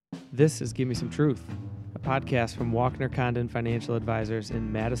This is Give Me Some Truth, a podcast from Walkner Condon Financial Advisors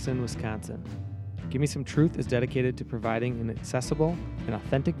in Madison, Wisconsin. Give Me Some Truth is dedicated to providing an accessible and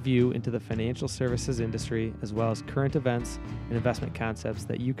authentic view into the financial services industry, as well as current events and investment concepts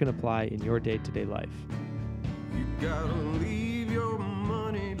that you can apply in your day-to-day life. You gotta leave your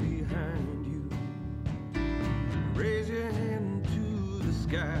money behind you. Raise your hand to the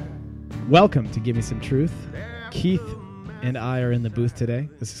sky. Welcome to Give Me Some Truth. Keith and I are in the booth today.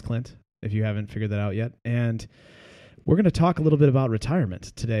 This is Clint, if you haven't figured that out yet. And we're going to talk a little bit about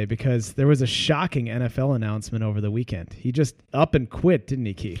retirement today because there was a shocking NFL announcement over the weekend. He just up and quit, didn't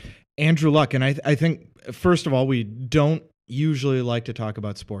he, Keith? Andrew Luck. And I think, first of all, we don't usually like to talk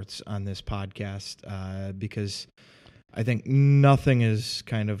about sports on this podcast because I think nothing is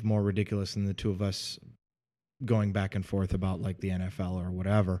kind of more ridiculous than the two of us going back and forth about like the NFL or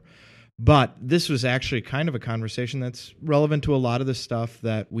whatever. But this was actually kind of a conversation that's relevant to a lot of the stuff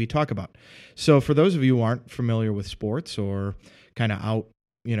that we talk about. So for those of you who aren't familiar with sports or kind of out,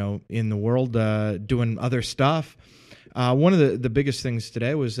 in the world doing other stuff, one of the biggest things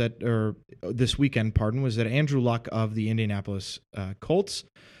today was that, or this weekend, was that Andrew Luck of the Indianapolis Colts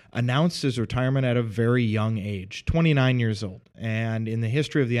announced his retirement at a very young age, 29 years old. And in the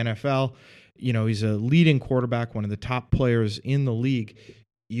history of the NFL, he's a leading quarterback, one of the top players in the league.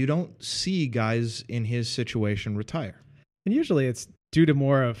 You don't see guys in his situation retire. And usually it's due to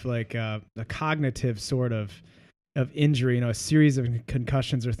more of like a cognitive sort of injury, a series of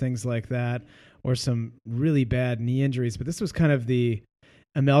concussions or things like that, or some really bad knee injuries. But this was kind of the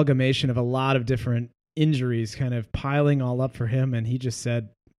amalgamation of a lot of different injuries kind of piling all up for him. And he just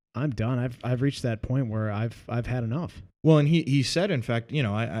said, I'm done. I've reached that point where I've had enough. Well, and he said, in fact,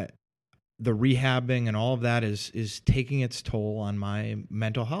 the rehabbing and all of that is taking its toll on my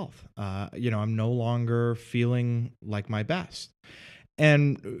mental health. I'm no longer feeling like my best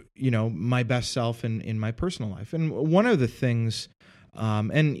and, my best self in my personal life. And one of the things,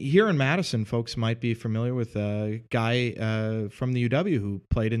 and here in Madison, folks might be familiar with a guy from the UW who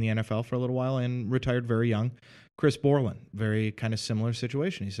played in the NFL for a little while and retired very young, Chris Borland. Very kind of similar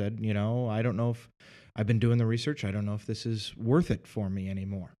situation. He said, I don't know if I've been doing the research. I don't know if this is worth it for me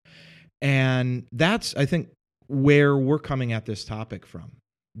anymore. And that's, I think, where we're coming at this topic from.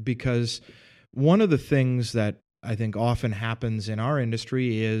 Because one of the things that I think often happens in our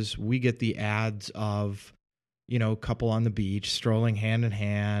industry is we get the ads of, couple on the beach, strolling hand in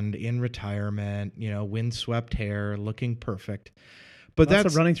hand, in retirement, windswept hair, looking perfect. But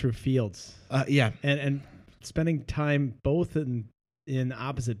that's running through fields. Yeah. And spending time both in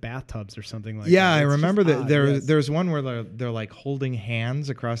opposite bathtubs or something like that. Yeah, I remember that there's one where they're like holding hands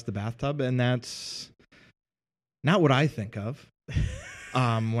across the bathtub, and that's not what I think of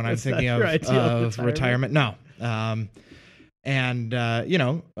when I'm thinking of retirement. No.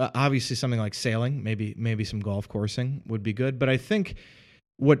 Obviously something like sailing, maybe some golf coursing would be good. But I think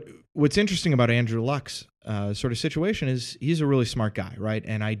what's interesting about Andrew Luck's sort of situation is he's a really smart guy, right?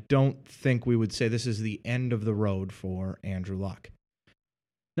 And I don't think we would say this is the end of the road for Andrew Luck.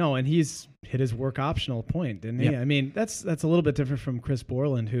 No, and he's hit his work optional point, didn't he? Yep. I mean, that's a little bit different from Chris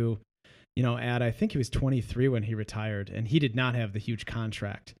Borland, who, I think he was 23 when he retired, and he did not have the huge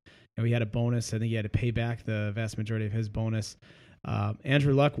contract. He had a bonus. I think he had to pay back the vast majority of his bonus.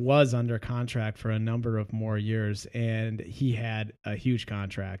 Andrew Luck was under contract for a number of more years, and he had a huge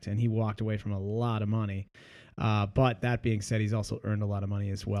contract, and he walked away from a lot of money. But that being said, he's also earned a lot of money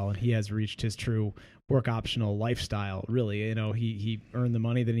as well, and he has reached his true work optional lifestyle. Really, he earned the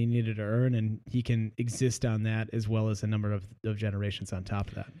money that he needed to earn, and he can exist on that as well as a number of generations on top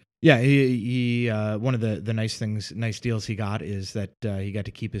of that. Yeah, he one of the nice deals he got is that he got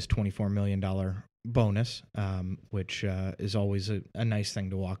to keep his $24 million bonus, which is always a nice thing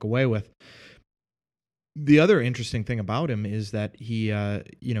to walk away with. The other interesting thing about him is that he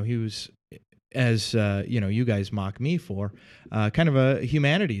was, as you guys mock me for, kind of a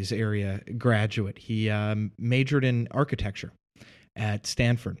humanities area graduate. He majored in architecture at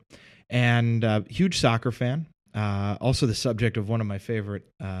Stanford, and huge soccer fan. Also the subject of one of my favorite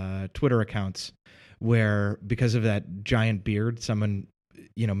Twitter accounts, where because of that giant beard, someone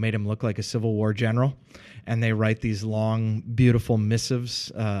made him look like a Civil War general, and they write these long, beautiful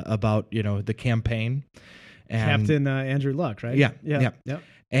missives about the campaign. And Captain Andrew Luck, right? Yeah.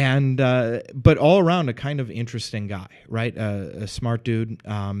 And but all around a kind of interesting guy, right? A smart dude.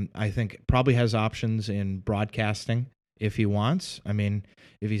 I think probably has options in broadcasting if he wants. I mean,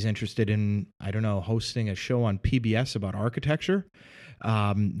 if he's interested in, hosting a show on PBS about architecture,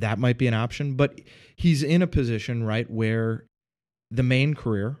 that might be an option. But he's in a position, right, where the main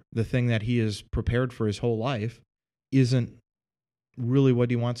career, the thing that he is prepared for his whole life, isn't really what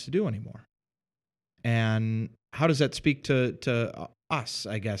he wants to do anymore. And how does that speak to us,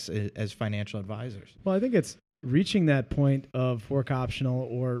 I guess, as financial advisors? Well, I think it's reaching that point of work optional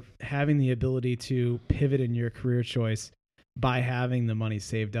or having the ability to pivot in your career choice by having the money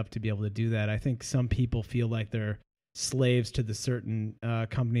saved up to be able to do that. I think some people feel like they're slaves to the certain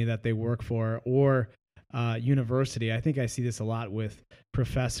company that they work for or university. I think I see this a lot with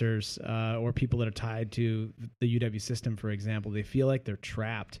professors or people that are tied to the UW system, for example. They feel like they're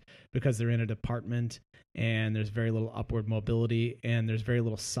trapped because they're in a department and there's very little upward mobility and there's very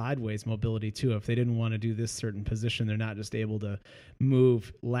little sideways mobility too. If they didn't want to do this certain position, they're not just able to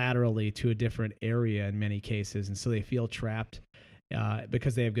move laterally to a different area in many cases. And so they feel trapped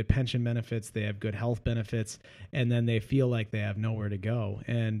because they have good pension benefits, they have good health benefits, and then they feel like they have nowhere to go.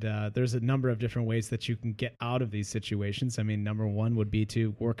 And there's a number of different ways that you can get out of these situations. I mean, number one would be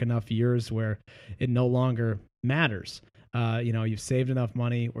to work enough years where it no longer matters. You've saved enough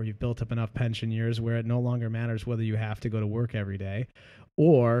money or you've built up enough pension years where it no longer matters whether you have to go to work every day,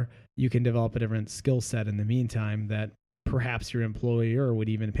 or you can develop a different skill set in the meantime that perhaps your employer would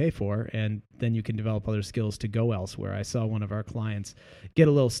even pay for, and then you can develop other skills to go elsewhere. I saw one of our clients get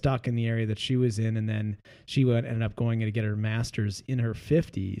a little stuck in the area that she was in, and then she ended up going to get her master's in her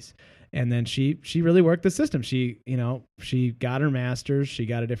 50s. And then she really worked the system. She got her master's, she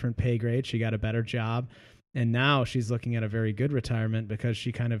got a different pay grade, she got a better job, and now she's looking at a very good retirement because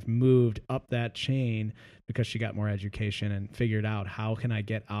she kind of moved up that chain because she got more education and figured out, how can I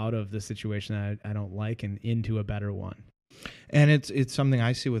get out of the situation that I don't like and into a better one. And it's something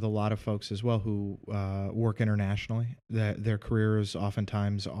I see with a lot of folks as well who work internationally. That their careers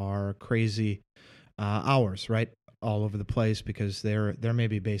oftentimes are crazy hours, right, all over the place, because they're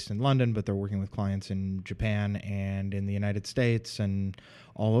maybe based in London, but they're working with clients in Japan and in the United States and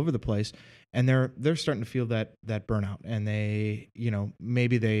all over the place. And they're starting to feel that burnout. And they,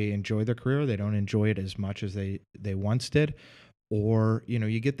 maybe they enjoy their career, they don't enjoy it as much as they once did, or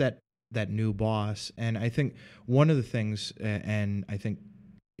you get that new boss. And I think one of the things, and I think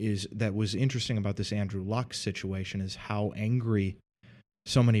that was interesting about this Andrew Luck situation, is how angry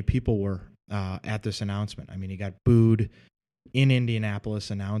so many people were at this announcement. I mean, he got booed in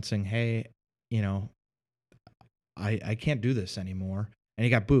Indianapolis announcing, hey, I can't do this anymore. And he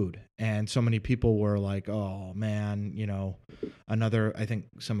got booed. And so many people were like, oh, man, I think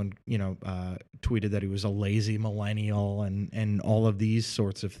someone, tweeted that he was a lazy millennial and all of these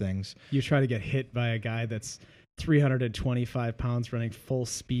sorts of things. You try to get hit by a guy that's 325 pounds running full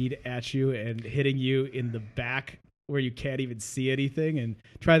speed at you and hitting you in the back where you can't even see anything, and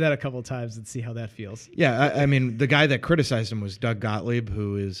try that a couple of times and see how that feels. Yeah, I mean, the guy that criticized him was Doug Gottlieb,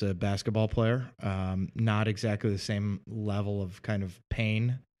 who is a basketball player. Not exactly the same level of kind of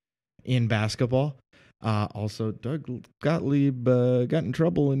pain in basketball. Also, Doug Gottlieb got in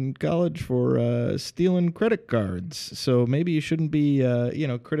trouble in college for stealing credit cards. So maybe you shouldn't be,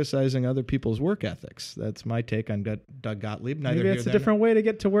 criticizing other people's work ethics. That's my take on Doug Gottlieb. Maybe it's a different way to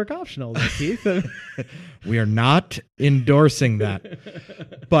get to work optional, though, Keith. We are not endorsing that.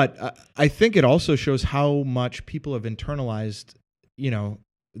 But I think it also shows how much people have internalized,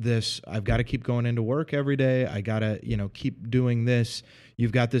 this, I've got to keep going into work every day. I got to, keep doing this.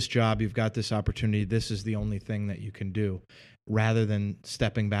 You've got this job. You've got this opportunity. This is the only thing that you can do, rather than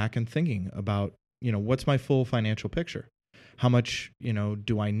stepping back and thinking about, what's my full financial picture? How much,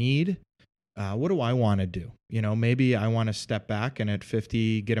 do I need? What do I want to do? Maybe I want to step back and at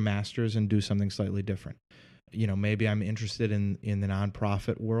 50 get a master's and do something slightly different. Maybe I'm interested in the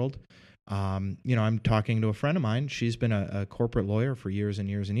nonprofit world. I'm talking to a friend of mine. She's been a corporate lawyer for years and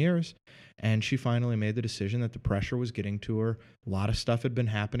years and years, and she finally made the decision that the pressure was getting to her. A lot of stuff had been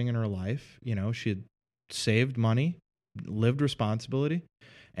happening in her life. She had saved money, lived responsibility,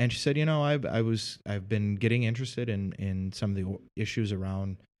 and she said, I've been getting interested in some of the issues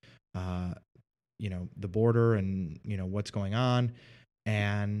around, the border and what's going on.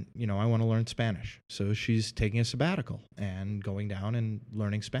 And, I want to learn Spanish. So she's taking a sabbatical and going down and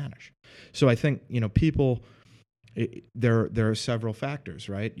learning Spanish. So I think, people, there are several factors,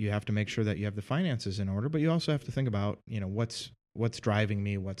 right? You have to make sure that you have the finances in order, but you also have to think about, what's driving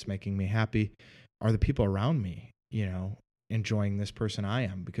me, what's making me happy. Are the people around me, enjoying this person I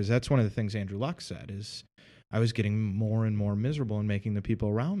am? Because that's one of the things Andrew Luck said, is I was getting more and more miserable and making the people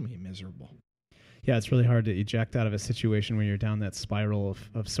around me miserable. Yeah, it's really hard to eject out of a situation where you're down that spiral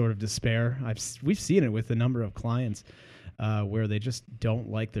of sort of despair. We've seen it with a number of clients. where they just don't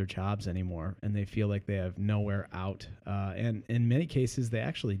like their jobs anymore and they feel like they have nowhere out. And in many cases, they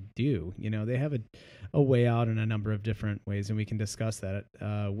actually do. They have a way out in a number of different ways, and we can discuss that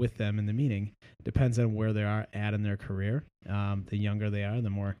with them in the meeting. Depends on where they are at in their career. The younger they are, the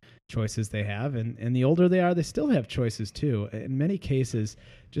more choices they have. And the older they are, they still have choices too. In many cases,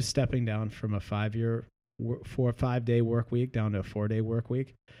 just stepping down from a 5-day work week down to a 4-day work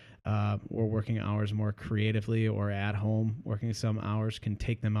week, or working hours more creatively or at home, working some hours can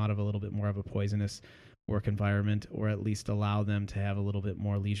take them out of a little bit more of a poisonous work environment, or at least allow them to have a little bit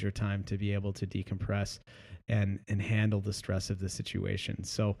more leisure time to be able to decompress and handle the stress of the situation.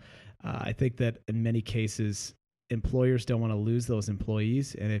 So I think that in many cases, employers don't want to lose those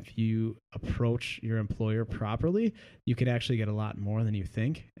employees. And if you approach your employer properly, you can actually get a lot more than you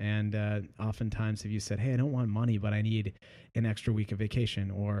think. And oftentimes if you said, hey, I don't want money, but I need an extra week of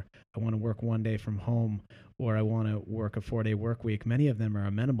vacation, or I want to work 1 day from home, or I want to work a 4-day work week, many of them are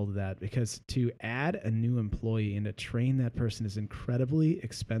amenable to that, because to add a new employee and to train that person is incredibly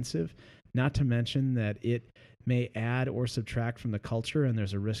expensive, not to mention that it may add or subtract from the culture, and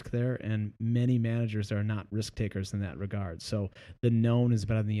there's a risk there, and many managers are not risk takers in that regard. So the known is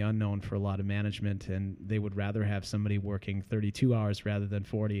better than the unknown for a lot of management, and they would rather have somebody working 32 hours rather than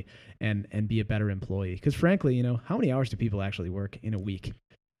 40 and be a better employee. Because frankly, how many hours do people actually work in a week?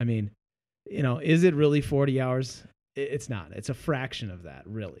 I mean, is it really 40 hours? It's not. It's a fraction of that,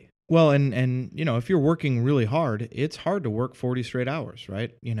 really. Well, and if you're working really hard, it's hard to work 40 straight hours,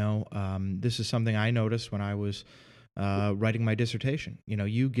 right? This is something I noticed when I was writing my dissertation.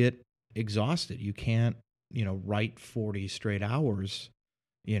 You get exhausted. You can't, write 40 straight hours,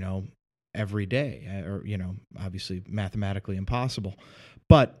 every day, or, obviously mathematically impossible.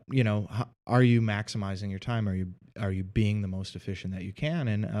 But, are you maximizing your time? Are you being the most efficient that you can?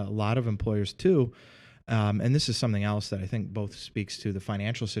 And a lot of employers too. And this is something else that I think both speaks to the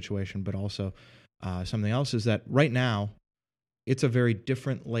financial situation, but also something else is that right now, it's a very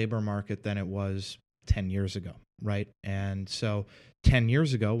different labor market than it was 10 years ago, right? And so 10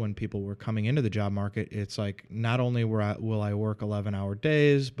 years ago, when people were coming into the job market, it's like, not only will I work 11-hour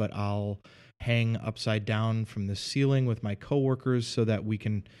days, but I'll hang upside down from the ceiling with my coworkers so that we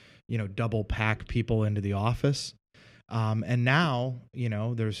can, double pack people into the office. And now,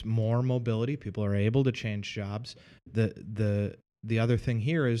 there's more mobility. People are able to change jobs. The other thing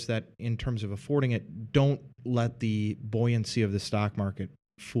here is that in terms of affording it, don't let the buoyancy of the stock market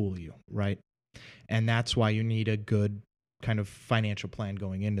fool you, right? And that's why you need a good kind of financial plan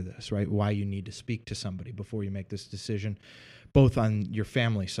going into this, right? Why you need to speak to somebody before you make this decision, both on your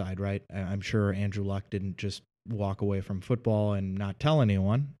family side, right? I'm sure Andrew Luck didn't just walk away from football and not tell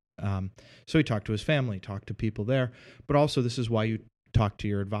anyone. So he talked to his family, talked to people there, but also this is why you talk to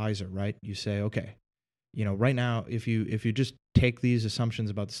your advisor, right? You say, okay, right now, if you just take these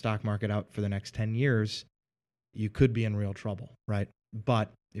assumptions about the stock market out for the next 10 years, you could be in real trouble, right?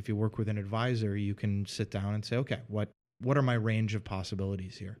 But if you work with an advisor, you can sit down and say, okay, what are my range of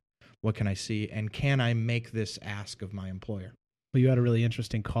possibilities here? What can I see? And can I make this ask of my employer? Well, you had a really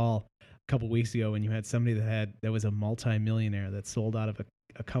interesting call a couple weeks ago when you had somebody that was a multimillionaire that sold out of a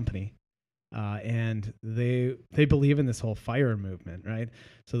company, and they believe in this whole FIRE movement, right?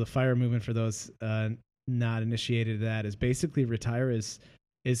 So the FIRE movement, for those not initiated to that, is basically retire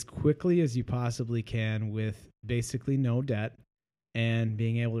as quickly as you possibly can with basically no debt and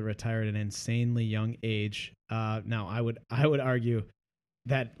being able to retire at an insanely young age. Now, I would argue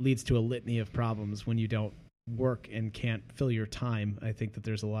that leads to a litany of problems when you don't work and can't fill your time. I think that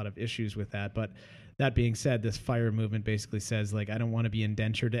there's a lot of issues with that, but that being said, this FIRE movement basically says, like, I don't want to be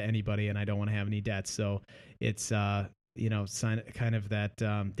indentured to anybody and I don't want to have any debts. So it's, kind of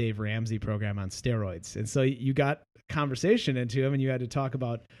that Dave Ramsey program on steroids. And so you got conversation into him and you had to talk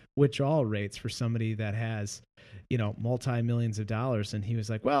about withdrawal rates for somebody that has, multi-millions of dollars. And he was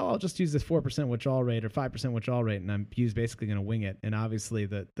like, well, I'll just use this 4% withdrawal rate or 5% withdrawal rate. And he was basically going to wing it. And obviously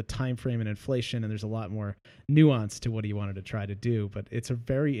the time frame and inflation, and there's a lot more nuance to what he wanted to try to do. But it's a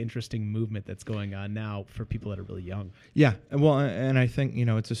very interesting movement that's going on now for people that are really young. Yeah. Well, and I think,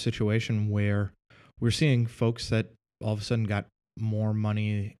 it's a situation where we're seeing folks that all of a sudden got more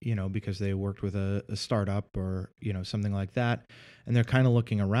money, because they worked with a startup or, something like that. And they're kind of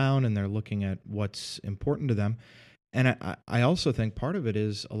looking around and they're looking at what's important to them. And I also think part of it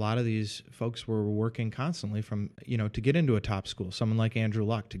is a lot of these folks were working constantly from, to get into a top school, someone like Andrew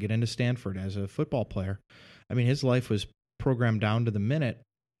Luck, to get into Stanford as a football player. I mean, his life was programmed down to the minute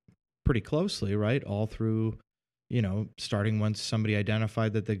pretty closely, right? All through, starting once somebody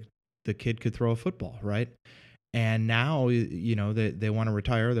identified that the kid could throw a football, right? And now, they want to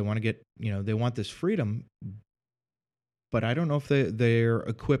retire. They want to get, they want this freedom. but I don't know if they're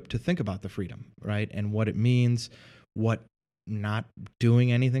equipped to think about the freedom, right? And what it means, what not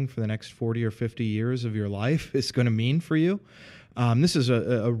doing anything for the next 40 or 50 years of your life is going to mean for you. This is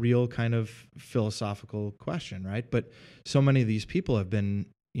a real kind of philosophical question, right? But so many of these people have been,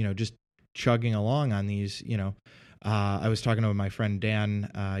 just chugging along on these, I was talking to my friend Dan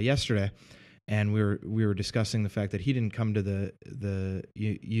yesterday, and we were discussing the fact that he didn't come to the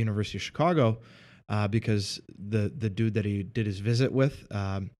University of Chicago because the dude that he did his visit with,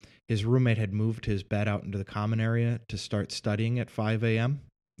 his roommate had moved his bed out into the common area to start studying at 5 a.m.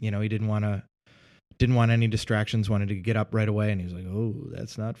 He didn't want any distractions, wanted to get up right away, and he was like, oh,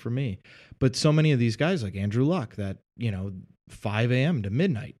 that's not for me. But so many of these guys like Andrew Luck that, 5 a.m. to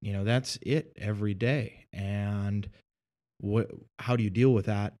midnight, that's it every day. And how do you deal with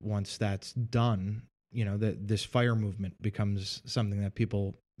that once that's done? That this FIRE movement becomes something that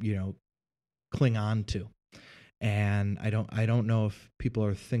people, cling on to. And I don't know if people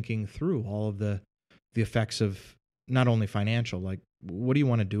are thinking through all of the effects of not only financial, like what do you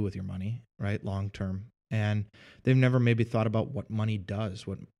want to do with your money, right, long term? And they've never maybe thought about what money does,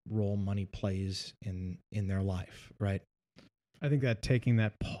 what role money plays in their life, right? I think that taking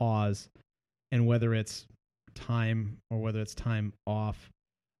that pause, and whether it's time or whether it's time off,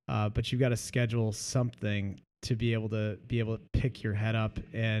 but you've got to schedule something to be able to pick your head up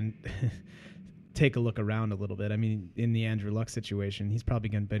and take a look around a little bit. I mean, in the Andrew Luck situation, he's probably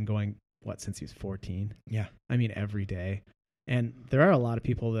been going, since he was 14? Yeah. I mean, every day. And there are a lot of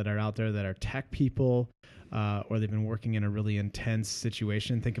people that are out there that are tech people, or they've been working in a really intense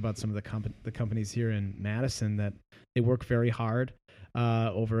situation. Think about some of the companies here in Madison that they work very hard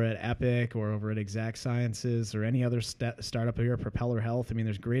over at Epic or over at Exact Sciences or any other startup here, Propeller Health. I mean,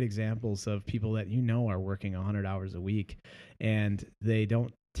 there's great examples of people that are working 100 hours a week, and they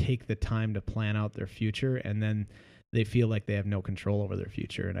don't take the time to plan out their future, and then they feel like they have no control over their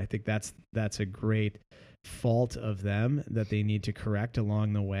future. And I think that's a great fault of them that they need to correct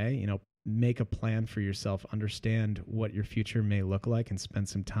along the way. Make a plan for yourself, understand what your future may look like, and spend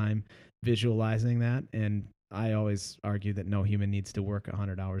some time visualizing that. And I always argue that no human needs to work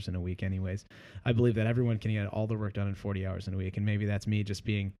 100 hours in a week anyways. I believe that everyone can get all their work done in 40 hours in a week. And maybe that's me just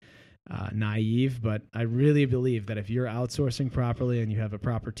being naive, but I really believe that if you're outsourcing properly and you have a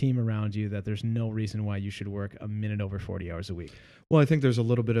proper team around you, that there's no reason why you should work a minute over 40 hours a week. Well, I think there's a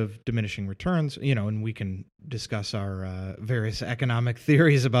little bit of diminishing returns, and we can discuss our various economic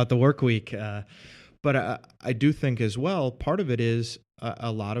theories about the work week. But I do think as well, part of it is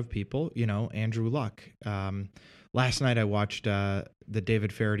a lot of people, Andrew Luck. Last night I watched the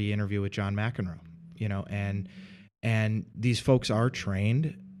David Faraday interview with John McEnroe, and these folks are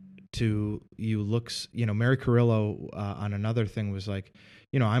trained to Mary Carrillo on another thing was like,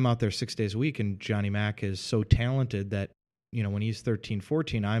 I'm out there 6 days a week, and Johnny Mac is so talented that, when he's 13,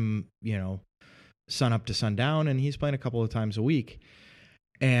 14, I'm, sun up to sundown, and he's playing a couple of times a week.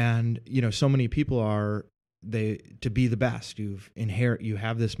 And, so many people to be the best, you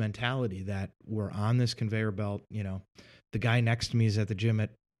have this mentality that we're on this conveyor belt, the guy next to me is at the gym at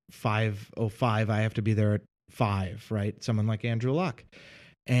 5:05, I have to be there at 5, right? Someone like Andrew Luck.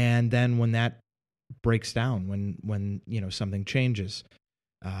 And then when that breaks down, when something changes,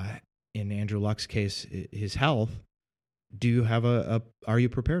 in Andrew Luck's case, his health, do you have are you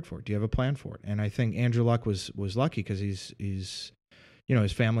prepared for it? Do you have a plan for it? And I think Andrew Luck was lucky because he's his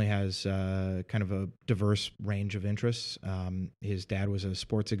family has kind of a diverse range of interests. His dad was a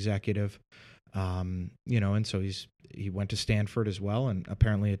sports executive, and so he went to Stanford as well, and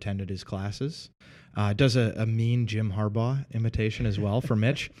apparently attended his classes. Does a mean Jim Harbaugh imitation as well for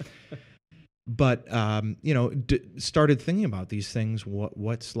Mitch. But, started thinking about these things.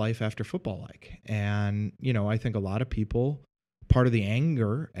 What's life after football like? And, I think a lot of people, part of the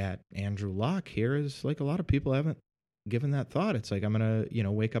anger at Andrew Luck here is like a lot of people haven't given that thought. It's like, I'm going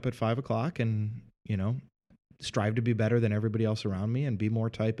to, wake up at 5 o'clock and, strive to be better than everybody else around me and be more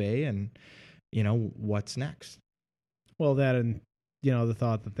type A, and, what's next? Well, that, and, the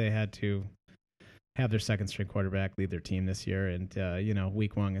thought that they had to have their second string quarterback lead their team this year, and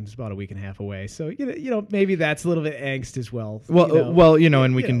week one, and it's about a week and a half away. So maybe that's a little bit angst as well.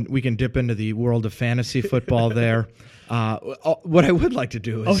 And we can dip into the world of fantasy football there. What I would like to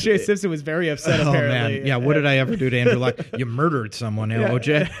do is O.J. Simpson was very upset. Apparently, man, yeah. What did I ever do to Andrew Luck? You murdered someone,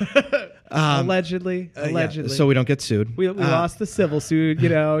 O.J. Allegedly. So we don't get sued. We lost the civil suit. He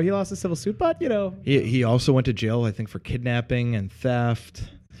lost the civil suit, but he also went to jail, I think, for kidnapping and theft.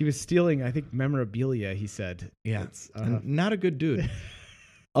 He was stealing, I think, memorabilia, he said. Yeah. Not a good dude.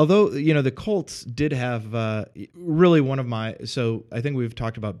 Although, the Colts did have really one of my, so I think we've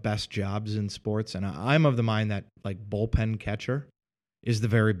talked about best jobs in sports, and I'm of the mind that like bullpen catcher is the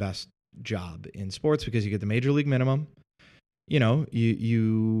very best job in sports because you get the major league minimum.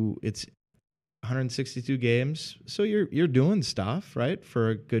 It's 162 games, so you're doing stuff, right, for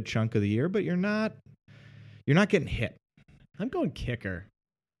a good chunk of the year, but you're not getting hit. I'm going kicker.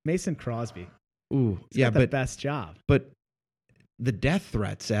 Mason Crosby. Ooh, He's got the best job. But the death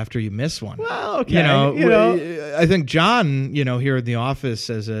threats after you miss one. Well, okay. I think John, here in the office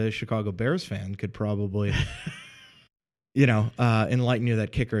as a Chicago Bears fan could probably, enlighten you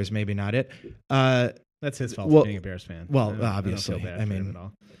that kicker is maybe not it. That's his fault for being a Bears fan. Well, obviously.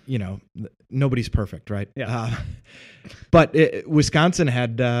 Nobody's perfect, right? Yeah. But Wisconsin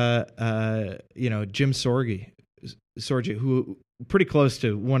had, Jim Sorgi, who pretty close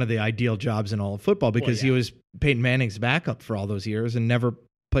to one of the ideal jobs in all of football because he was Peyton Manning's backup for all those years and never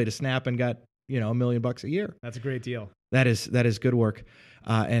played a snap and got, $1 million a year. That's a great deal. That is good work.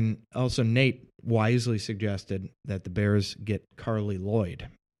 And also Nate wisely suggested that the Bears get Carly Lloyd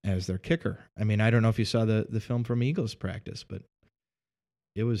as their kicker. I mean, I don't know if you saw the film from Eagles practice, but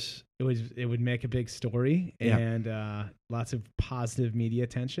it would make a big story and lots of positive media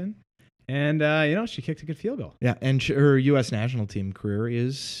attention. And, she kicked a good field goal. Yeah, and her U.S. national team career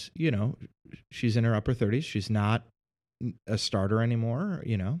is, she's in her upper 30s. She's not a starter anymore,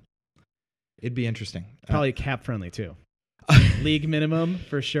 It'd be interesting. Probably cap-friendly, too. League minimum,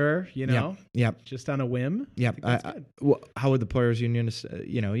 for sure, Yeah. Just on a whim. Yeah. How would the Players Union,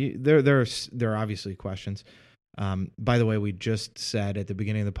 there are obviously questions. By the way, we just said at the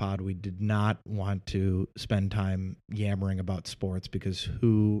beginning of the pod we did not want to spend time yammering about sports because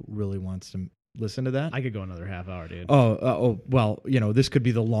who really wants to listen to that? I could go another half hour, dude. Well, this could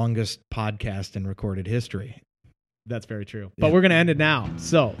be the longest podcast in recorded history. That's very true. But we're going to end it now.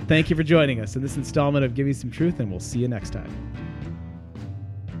 So thank you for joining us in this installment of Give You Some Truth, and we'll see you next time.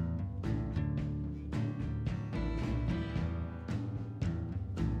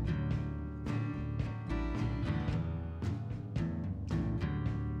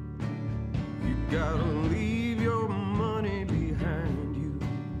 Gotta leave your money behind you.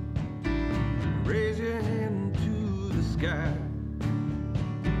 Raise your hand to the sky.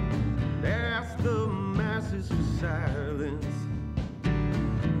 Ask the masses for silence.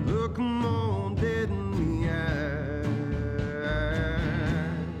 Look 'em all dead in the eye.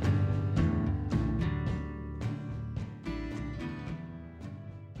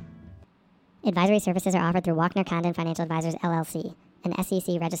 Advisory services are offered through Walkner Condon Financial Advisors, LLC, an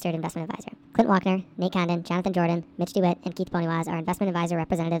SEC-registered investment advisor. Clint Walkner, Nate Condon, Jonathan Jordan, Mitch DeWitt, and Keith Bonywaz are investment advisor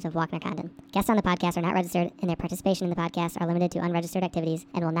representatives of Walkner Condon. Guests on the podcast are not registered, and their participation in the podcast are limited to unregistered activities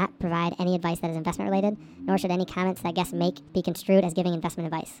and will not provide any advice that is investment-related, nor should any comments that guests make be construed as giving investment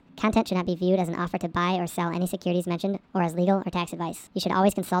advice. Content should not be viewed as an offer to buy or sell any securities mentioned or as legal or tax advice. You should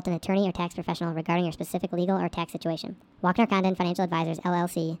always consult an attorney or tax professional regarding your specific legal or tax situation. Walkner Condon Financial Advisors,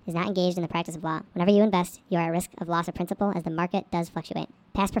 LLC, is not engaged in the practice of law. Whenever you invest, you are at risk of loss of principal as the market does fluctuate.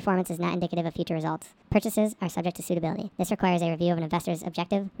 Past performance is not indicative of future results. Purchases are subject to suitability. This requires a review of an investor's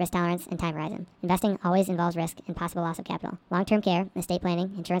objective, risk tolerance, and time horizon. Investing always involves risk and possible loss of capital. Long-term care, estate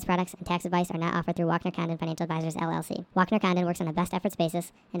planning, insurance products, and tax advice are not offered through Walkner Condon Financial Advisors, LLC. Walkner Condon works on a best efforts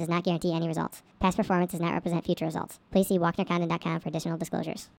basis and does not guarantee any results. Past performance does not represent future results. Please see WalknerCondon.com for additional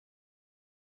disclosures.